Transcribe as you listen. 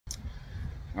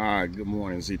All right, good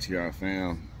morning, ZTR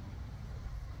fam.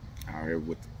 Out here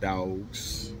with the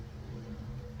dogs,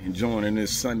 enjoying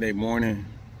this Sunday morning.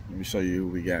 Let me show you who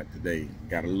we got today.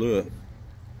 Got a little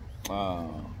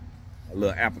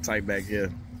appetite back here,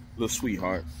 a little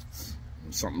sweetheart,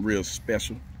 something real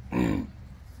special.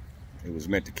 It was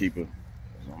meant to keep her,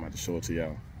 so I'm about to show it to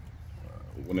y'all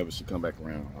whenever she come back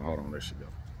around. Oh, hold on, there she go.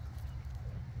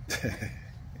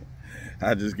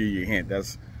 I'll just give you a hint.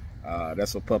 That's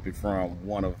a puppy from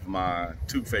one of my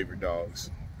two favorite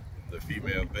dogs, the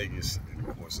female Vegas, and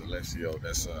of course Alessio.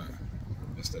 That's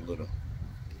that little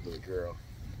girl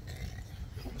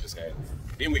we just had.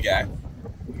 Then we got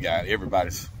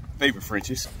everybody's favorite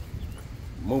Frenchies,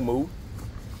 Moo Moo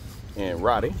and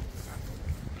Roddy.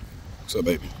 What's up,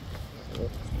 baby?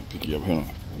 Pick you up here.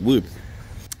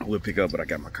 I would pick up, but I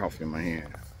got my coffee in my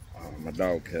hand. My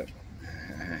dog kept.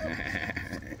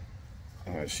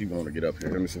 She want to get up here.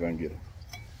 Let me see if I can get her.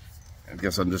 I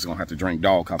guess I'm just gonna have to drink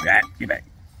dog coffee. Ah, get back.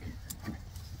 Come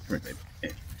here, baby. Yeah,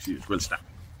 she is really stop.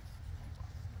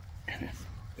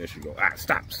 There she go. Ah,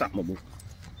 stop, my boo.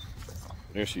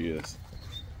 There she is.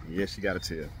 Yeah, she got a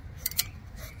tail.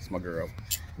 It's my girl.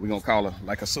 We're gonna call her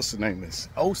like her sister name is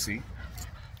OC. We're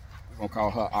gonna call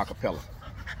her Acapella.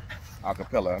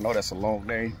 Acapella. I know that's a long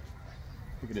name.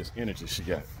 Look at this energy she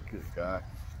got. Good God.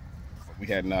 We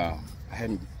hadn't. I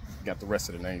hadn't got the rest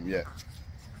of the name yet,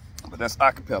 but that's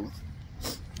Acapella.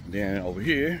 Then over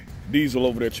here, Diesel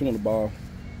over there chewing the ball.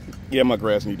 Yeah, my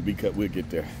grass need to be cut. We'll get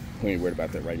there. We ain't worried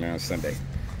about that right now. It's Sunday.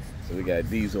 So we got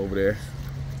Diesel over there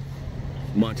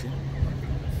munching.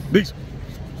 Diesel.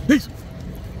 Okay,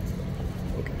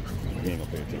 he ain't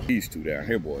gonna pay attention. These two down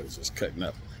here, boys, just cutting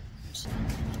up.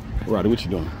 Roddy, what you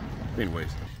doing?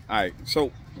 Anyways, all right.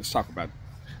 So let's talk about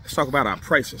our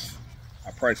prices.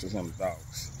 Our prices on the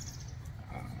dogs.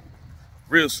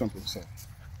 Real simple. So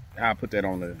I'll put that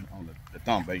on the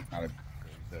thumb bait, the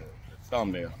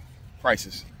thumbnail.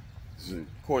 Prices. Of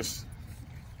course,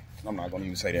 I'm not gonna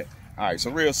even say that. All right,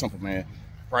 so real simple, man.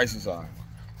 Prices are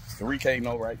 $3K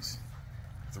no rights,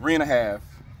 $3.5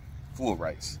 full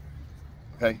rights.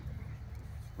 Okay,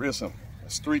 real simple.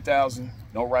 That's $3,000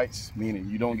 no rights, meaning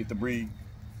you don't get to breed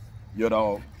your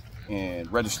dog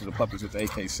and register the puppies with the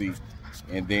AKC,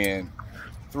 and then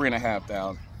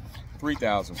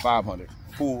 $3,500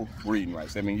 full breeding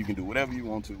rights. That means you can do whatever you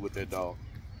want to with that dog.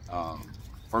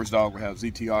 First dog will have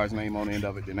ZTR's name on the end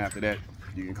of it. Then after that,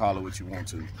 you can call it what you want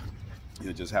to.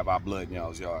 You'll just have our blood in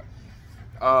y'all's yard.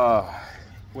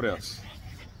 What else?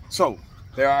 So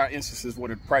there are instances where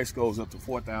the price goes up to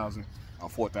 $4,000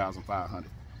 or $4,500.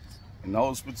 In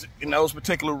those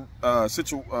particular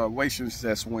situations,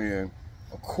 that's when,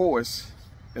 of course,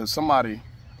 if somebody.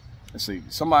 Let's see,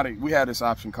 we had this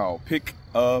option called pick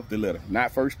of the litter.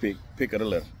 Not first pick, pick of the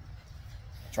litter.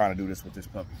 I'm trying to do this with this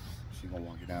puppy. She gonna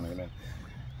want to get down there in a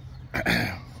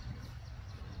minute.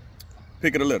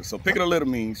 Pick of the litter. So pick of the litter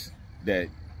means that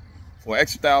for an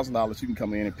extra $1,000, you can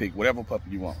come in and pick whatever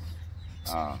puppy you want.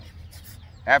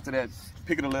 After that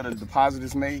pick of the litter deposit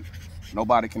is made,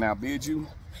 nobody can outbid you.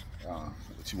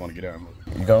 But you want to get out and move.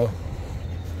 You go?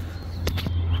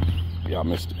 Yeah, I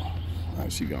missed it. All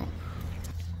right, she gone.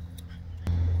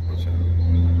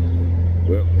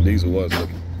 Well, Diesel was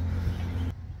looking.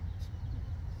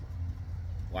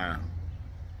 Wow.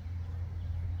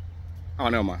 Oh,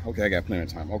 never mind. Okay, I got plenty of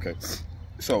time. Okay.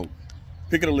 So,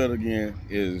 pick of the litter again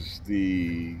is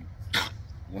when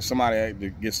somebody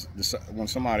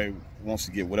wants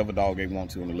to get whatever dog they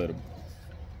want to in the litter,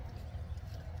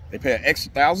 they pay an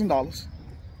extra $1,000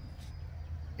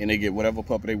 and they get whatever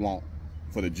puppy they want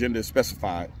for the gender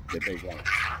specified that they want.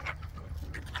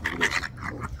 Look at this.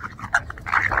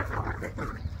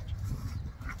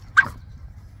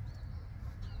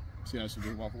 See how she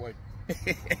just walk away?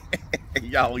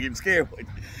 Y'all getting scared.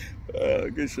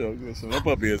 Good show, good show. That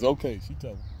puppy is okay. She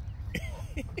told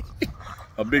me.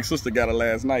 Her big sister got her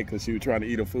last night because she was trying to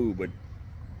eat her food, but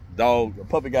a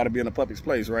puppy got to be in a puppy's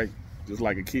place, right? Just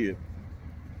like a kid.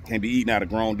 Can't be eating out of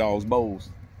grown dogs' bowls.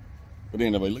 But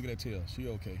anyway, look at that tail. She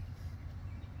okay.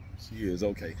 She is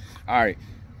okay. All right.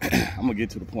 I'm gonna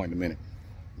get to the point in a minute.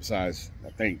 Besides,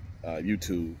 I think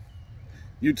YouTube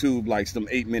likes them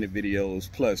 8-minute videos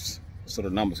plus, so the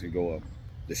numbers can go up.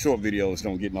 The short videos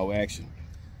don't get no action.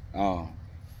 So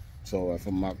if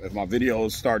my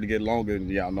videos start to get longer,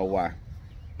 y'all know why.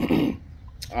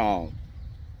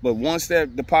 But once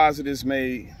that deposit is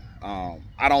made,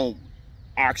 I don't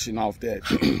auction off that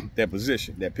that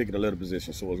position, that pick of the litter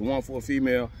position. So it's one for a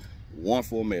female, one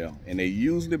for a male, and they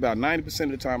usually about 90%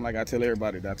 of the time, like I tell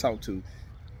everybody that I talk to,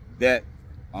 that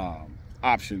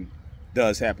option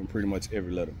does happen pretty much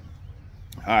every litter.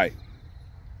 All right,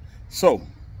 so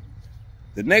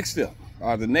The next step,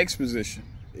 the next position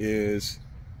is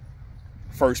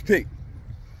first pick.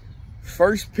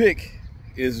 First pick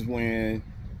is when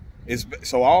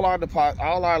so all our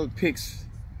picks,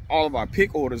 all of our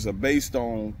pick orders are based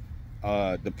on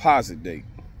deposit date.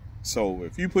 So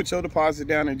if you put your deposit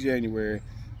down in January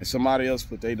and somebody else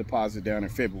put their deposit down in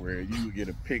February, you would get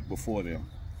a pick before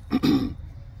them.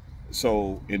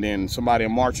 So, and then somebody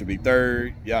in March will be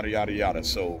third, yada, yada, yada.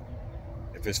 So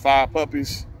if it's 5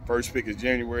 puppies, first pick is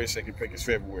January, second pick is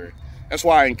February. That's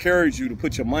why I encourage you to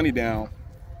put your money down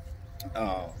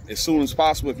as soon as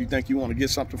possible if you think you want to get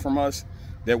something from us.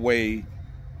 That way,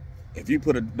 if you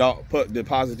put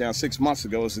deposit down 6 months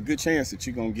ago, it's a good chance that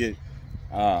you're going to get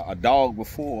a dog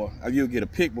before, or you'll get a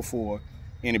pick before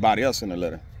anybody else in the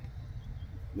litter.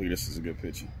 Look, this is a good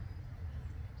picture.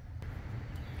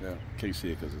 Yeah, can't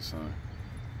see it because it's sun.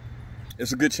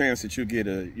 It's a good chance that you'll get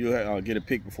a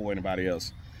pick before anybody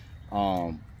else.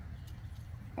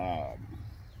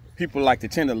 People like to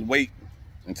tend to wait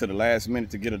until the last minute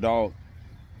to get a dog,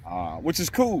 which is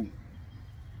cool.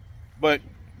 But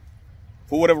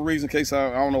for whatever reason, case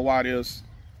I don't know why it is.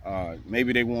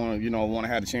 Maybe they want to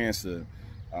have a chance to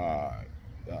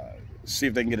see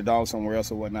if they can get a dog somewhere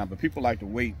else or whatnot. But people like to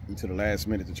wait until the last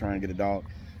minute to try and get a dog,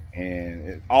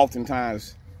 and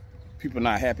oftentimes people are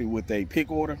not happy with their pick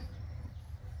order,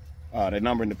 their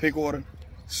number in the pick order,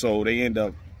 so they end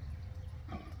up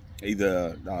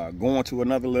either going to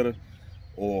another litter,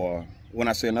 or when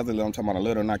I say another litter, I'm talking about a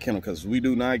litter, not kennel, because we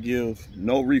do not give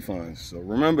no refunds. So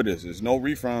remember this, there's no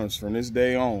refunds from this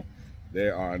day on.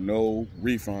 There are no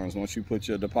refunds. Once you put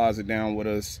your deposit down with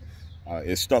us,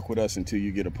 it's stuck with us until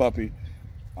you get a puppy.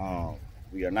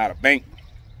 We are not a bank.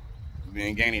 We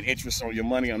ain't gaining interest on your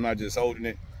money. I'm not just holding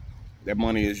it. That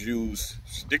money is used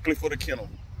strictly for the kennel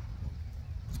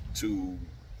to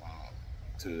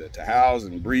house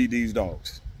and breed these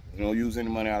dogs. We don't use any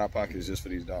money out of our pockets just for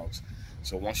these dogs.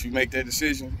 So once you make that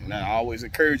decision, and I always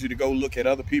encourage you to go look at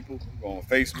other people, go on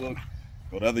Facebook,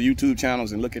 go to other YouTube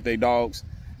channels and look at their dogs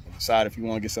and decide if you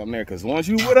want to get something there. Because once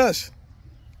you with us,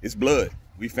 it's blood.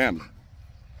 We family.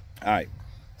 All right.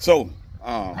 So,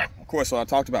 of course, so I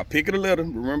talked about pick of the litter.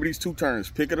 Remember these two terms,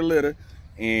 pick of the litter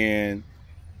and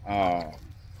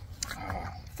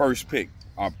first pick.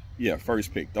 Yeah,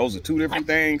 first pick. Those are two different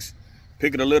things.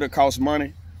 Pick of the litter costs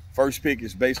money. First pick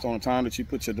is based on the time that you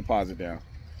put your deposit down.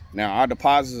 Now, our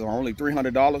deposits are only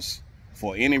 $300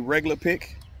 for any regular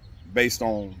pick based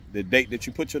on the date that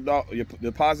you put your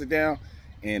deposit down,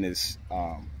 and it's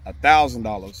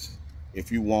 $1,000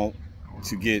 if you want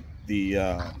to get the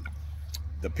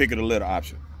pick of the litter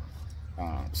option.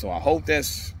 So I hope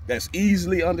that's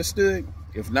easily understood.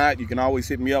 If not, you can always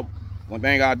hit me up. One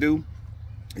thing I do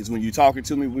is when you're talking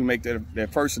to me, we make that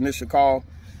first initial call.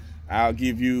 I'll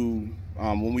give you,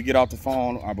 when we get off the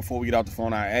phone, or before we get off the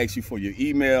phone, I ask you for your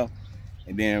email,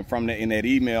 and then in that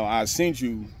email, I send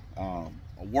you a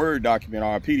Word document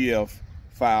or a PDF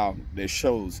file that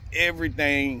shows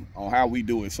everything on how we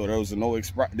do it. So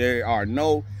there are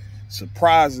no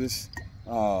surprises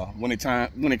when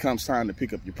it comes time to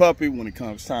pick up your puppy, when it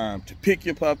comes time to pick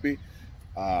your puppy.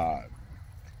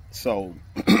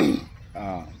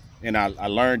 And I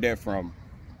learned that from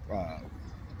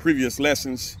previous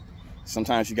lessons.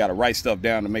 Sometimes you got to write stuff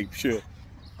down to make sure,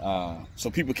 so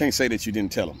people can't say that you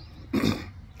didn't tell them.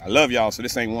 I love y'all, so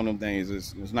this ain't one of them things.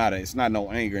 It's not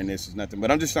no anger in this. It's nothing. But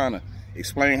I'm just trying to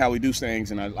explain how we do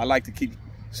things, and I like to keep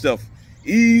stuff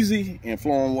easy and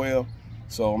flowing well.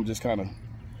 So I'm just kind of,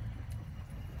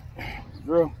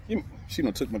 girl, she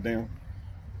done took my damn.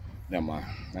 Never mind.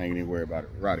 I ain't even worried about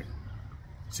it. Roddy,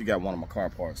 she got one of my car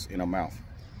parts in her mouth.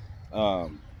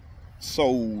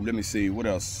 So let me see, what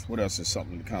else is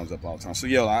something that comes up all the time. So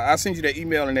yeah, I send you that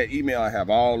email, and that email I have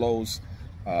all those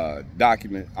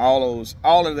documents,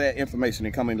 all of that information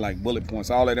that come in like bullet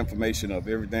points, all that information of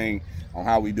everything on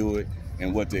how we do it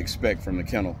and what to expect from the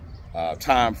kennel,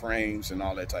 time frames and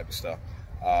all that type of stuff.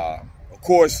 Of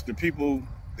course, the people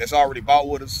that's already bought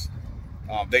with us,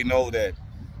 they know that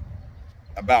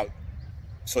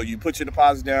so you put your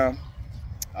deposit down.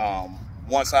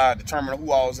 Once I determine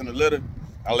who all is in the litter,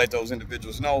 I'll let those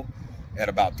individuals know. At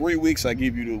about 3 weeks, I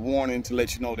give you the warning to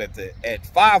let you know that at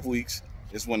 5 weeks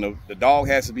is when the dog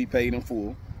has to be paid in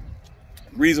full.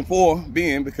 Reason for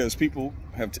being because people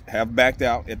have backed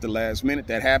out at the last minute.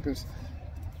 That happens.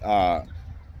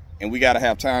 And we got to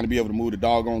have time to be able to move the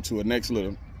dog on to a next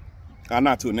litter.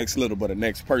 Not to a next litter, but a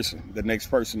next person. The next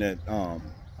person that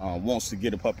wants to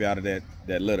get a puppy out of that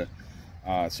litter.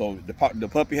 So the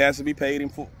puppy has to be paid in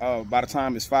full by the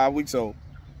time it's 5 weeks old.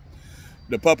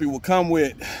 The puppy will come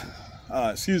with,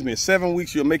 at 7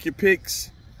 weeks, you'll make your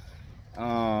picks.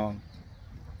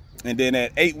 And then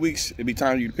at 8 weeks, it'd be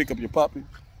time for you to pick up your puppy.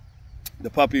 The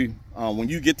puppy, when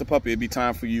you get the puppy, it'd be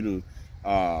time for you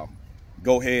to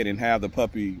go ahead and have the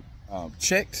puppy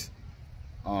checked.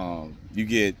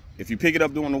 If you pick it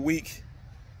up during the week,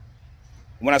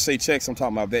 when I say checks, I'm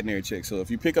talking about veterinary checks. So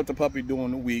if you pick up the puppy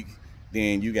during the week,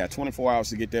 then you got 24 hours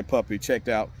to get that puppy checked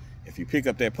out. If you pick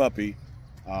up that puppy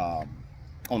on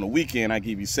the weekend, I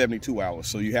give you 72 hours.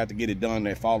 So you have to get it done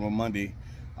that following Monday,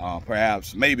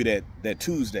 perhaps maybe that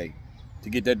Tuesday, to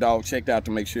get that dog checked out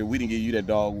to make sure we didn't give you that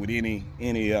dog with any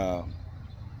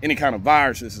kind of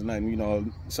viruses or nothing. You know,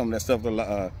 some of that stuff.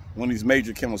 One of these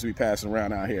major kennels we passing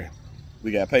around out here,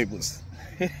 we got papers.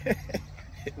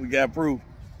 We got proof.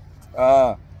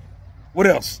 What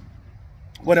else?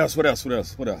 What else,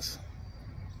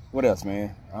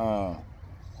 man?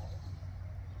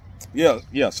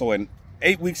 Yeah. So in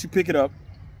 8 weeks, you pick it up.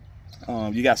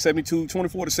 You got 24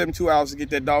 to 72 hours to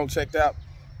get that dog checked out.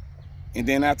 And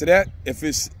then after that, if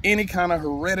it's any kind of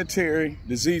hereditary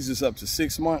diseases up to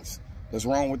 6 months that's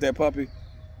wrong with that puppy,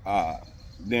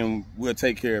 then we'll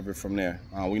take care of it from there.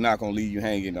 We're not going to leave you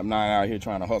hanging. I'm not out here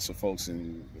trying to hustle folks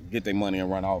and get their money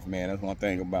and run off, man. That's one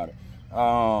thing about it.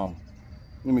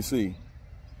 Let me see.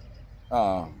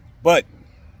 But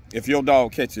if your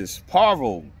dog catches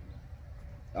parvo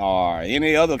or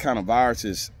any other kind of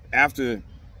viruses after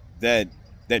that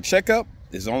checkup,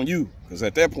 is on you. Because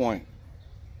at that point,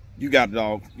 you got the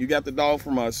dog. You got the dog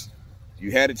from us. You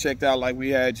had it checked out like we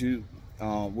had you.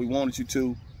 We wanted you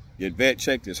to. Your vet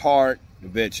checked his heart. The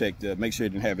vet checked to make sure it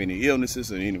didn't have any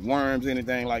illnesses or any worms,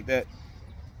 anything like that.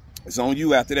 It's on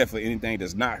you after that for anything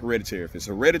that's not hereditary. If it's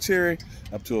hereditary,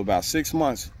 up to about 6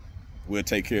 months, we'll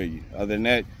take care of you. Other than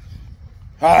that,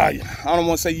 I don't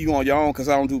want to say you on your own because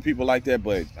I don't do people like that,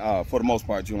 but for the most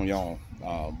part, you're on your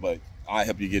own. But I'll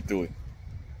help you get through it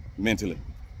mentally.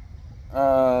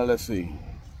 Let's see.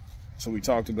 So we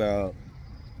talked about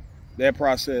that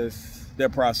process.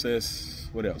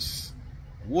 What else?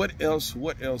 What else?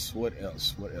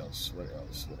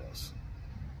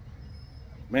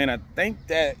 Man, I think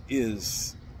that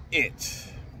is it.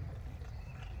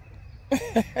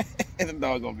 And the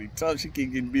dog gonna be tough. She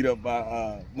keep getting beat up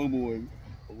by Moo Moo and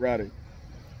Roddy.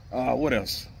 What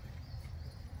else?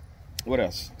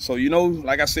 So, you know,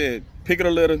 like I said, pick of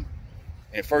the litter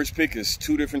and first pick is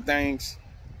two different things.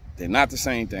 They're not the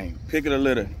same thing. Pick of the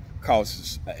litter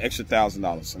costs an extra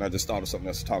 $1,000. And I just thought of something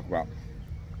else to talk about.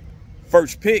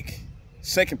 First pick,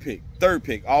 second pick, third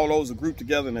pick, all those are grouped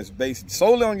together and it's based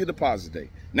solely on your deposit date.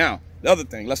 Now, the other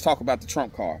thing, let's talk about the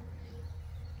trump card.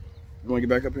 You want to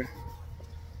get back up here?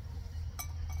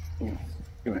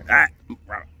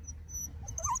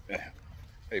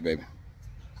 Hey, baby.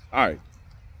 All right.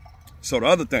 So the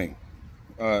other thing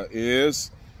is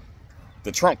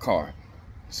the trump card.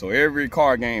 So every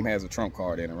card game has a trump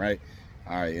card in it, right?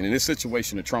 All right. And in this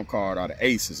situation, the trump card or the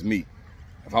ace is me.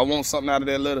 If I want something out of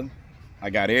that litter, I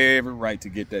got every right to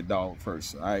get that dog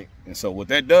first, all right? And so what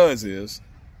that does is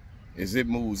it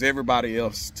moves everybody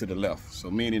else to the left.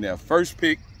 So meaning that first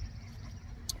pick,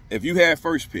 if you had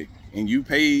first pick and you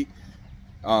paid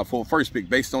for first pick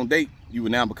based on date, you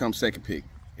would now become second pick.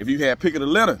 If you had pick of the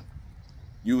litter,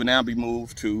 you would now be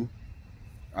moved to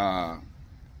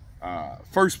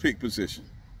first pick position,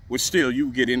 which still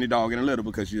you get any dog in a litter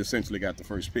because you essentially got the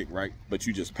first pick, right? But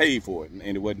you just paid for it and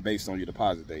it wasn't based on your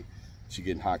deposit date. She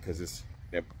getting hot because it's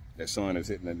that sun is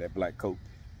hitting in that black coat.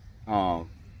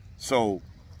 So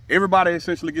everybody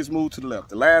essentially gets moved to the left.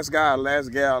 The last guy, last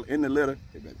gal in the litter.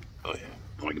 Hey, baby. Oh, yeah.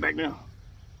 Come on, get back now.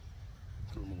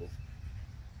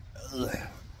 Look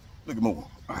at Moo. All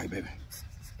right, baby.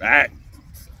 All right.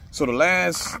 So the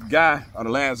last guy or the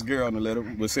last girl in the litter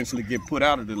will essentially get put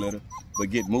out of the litter, but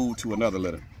get moved to another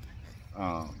litter.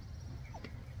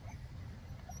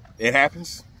 It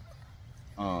happens.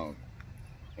 And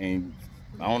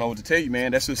I don't know what to tell you,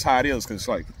 man. That's just how it is. Cause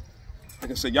like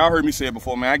I said, y'all heard me say it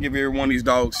before, man. I give every one of these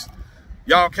dogs.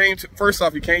 Y'all first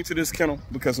off, you came to this kennel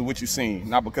because of what you seen,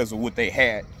 not because of what they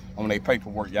had on their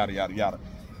paperwork, yada, yada, yada.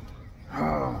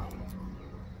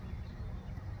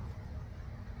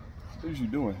 What you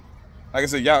doing? Like I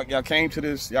said, y'all came to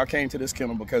this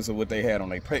kennel because of what they had on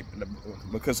their paper,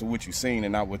 because of what you seen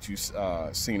and not what you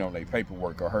seen on their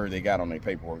paperwork or heard they got on their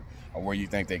paperwork or where you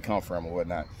think they come from or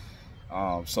whatnot.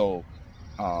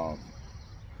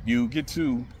 You get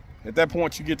to, at that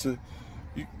point, you get to,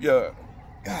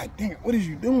 God dang it, what is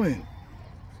you doing?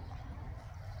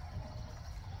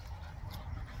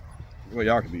 Well,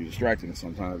 y'all can be distracting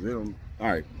sometimes. All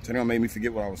right, so that made me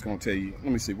forget what I was going to tell you.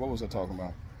 Let me see, what was I talking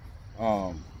about?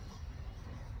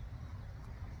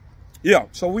 Yeah,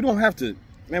 so we don't have to,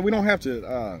 man,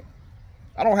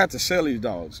 I don't have to sell these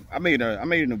dogs. I made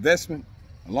an investment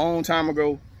a long time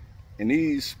ago, and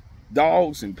these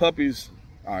dogs and puppies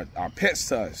are pets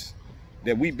to us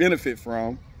that we benefit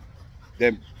from,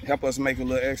 that help us make a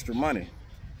little extra money.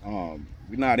 We're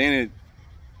not in it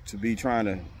to be trying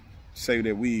to say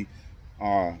that we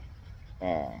are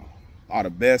the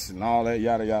best and all that,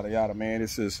 yada, yada, yada, man.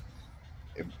 It's just,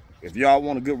 if y'all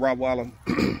want a good Rottweiler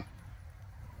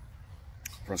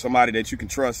from somebody that you can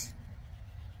trust,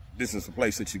 this is the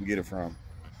place that you can get it from.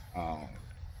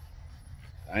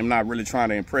 I'm not really trying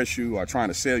to impress you or trying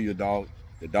to sell you a dog.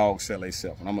 The dogs sell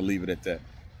themselves, and I'm gonna leave it at that.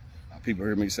 People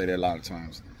hear me say that a lot of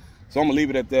times. So I'm gonna leave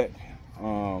it at that.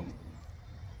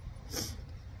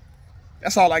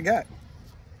 That's all I got.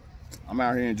 I'm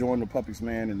out here enjoying the puppies,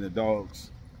 man, and the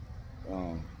dogs.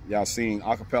 Y'all seen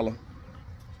Acapella.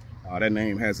 That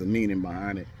name has a meaning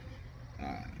behind it.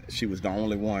 She was the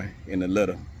only one in the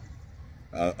litter,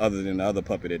 other than the other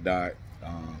puppy that died.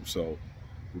 So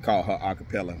we call her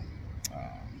Acapella.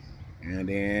 And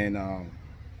then,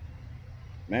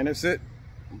 man, that's it.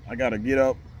 I gotta get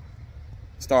up,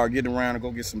 start getting around and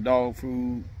go get some dog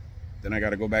food. Then I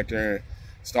gotta go back there and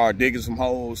start digging some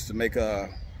holes to make to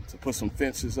put some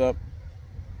fences up,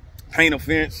 paint a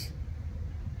fence.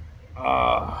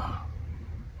 A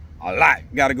lot.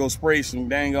 Gotta go spray some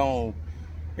dang on.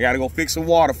 I gotta go fix some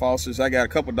water faucets. I got a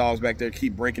couple dogs back there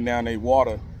keep breaking down their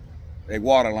water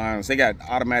lines. They got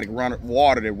automatic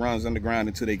water that runs underground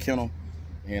into their kennel,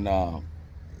 and a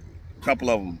couple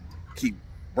of them keep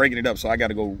breaking it up. So I got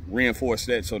to go reinforce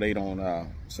that so they don't,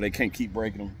 so they can't keep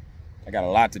breaking them. I got a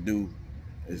lot to do.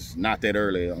 It's not that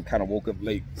early. I'm kind of woke up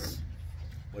late.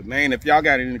 But man, if y'all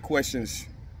got any questions,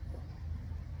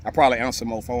 I probably answer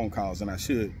more phone calls than I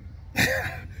should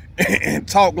and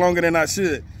talk longer than I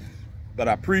should. But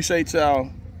I appreciate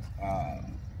y'all.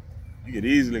 You could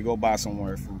easily go buy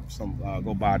somewhere from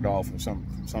go buy a dog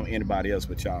from anybody else,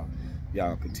 but y'all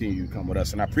continue to come with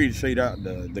us. And I appreciate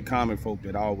the comment folk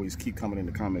that always keep coming in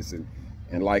the comments and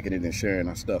liking it and sharing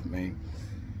our stuff, man.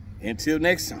 Until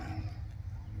next time.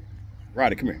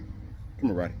 Roddy, come here. Come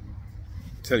here, Roddy.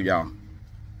 Let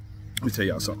me tell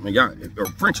y'all something. Man, y'all,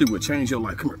 friendship will change your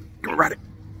life. Come here. Come here, Roddy.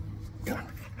 Come on.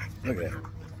 Look at that.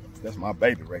 That's my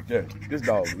baby right there. This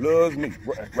dog loves me.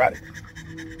 Roddy.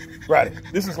 Roddy.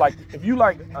 This is like, if you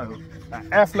like an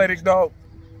athletic dog,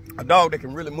 a dog that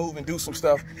can really move and do some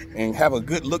stuff and have a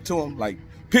good look to him, like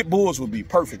pit bulls would be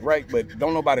perfect, right? But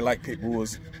don't nobody like pit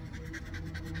bulls.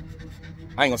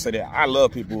 I ain't gonna say that. I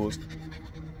love pit bulls,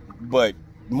 but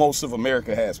most of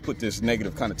America has put this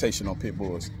negative connotation on pit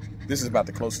bulls. This is about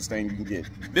the closest thing you can get.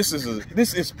 This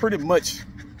is pretty much,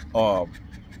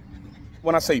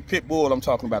 when I say pit bull, I'm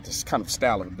talking about this kind of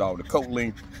style of the dog, the coat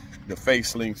length, the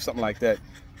face length, something like that.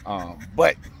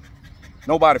 But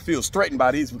nobody feels threatened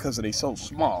by these because they so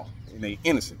small and they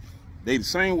innocent. They the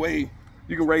same way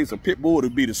you can raise a pit bull to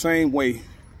be the same way,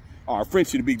 or a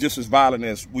Frenchie to be just as violent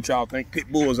as what y'all think pit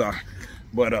bulls are.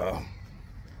 But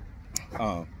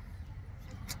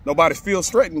nobody feels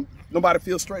threatened. Nobody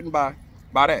feels threatened by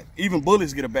that. Even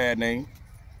bullies get a bad name,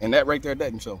 and that right there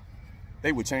doesn't. So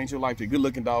they would change your life. They're good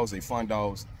looking dogs. They're fun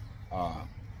dogs.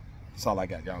 That's all I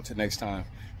got, y'all. Until next time.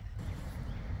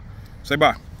 Say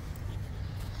bye.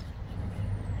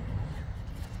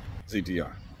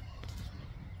 ZTR.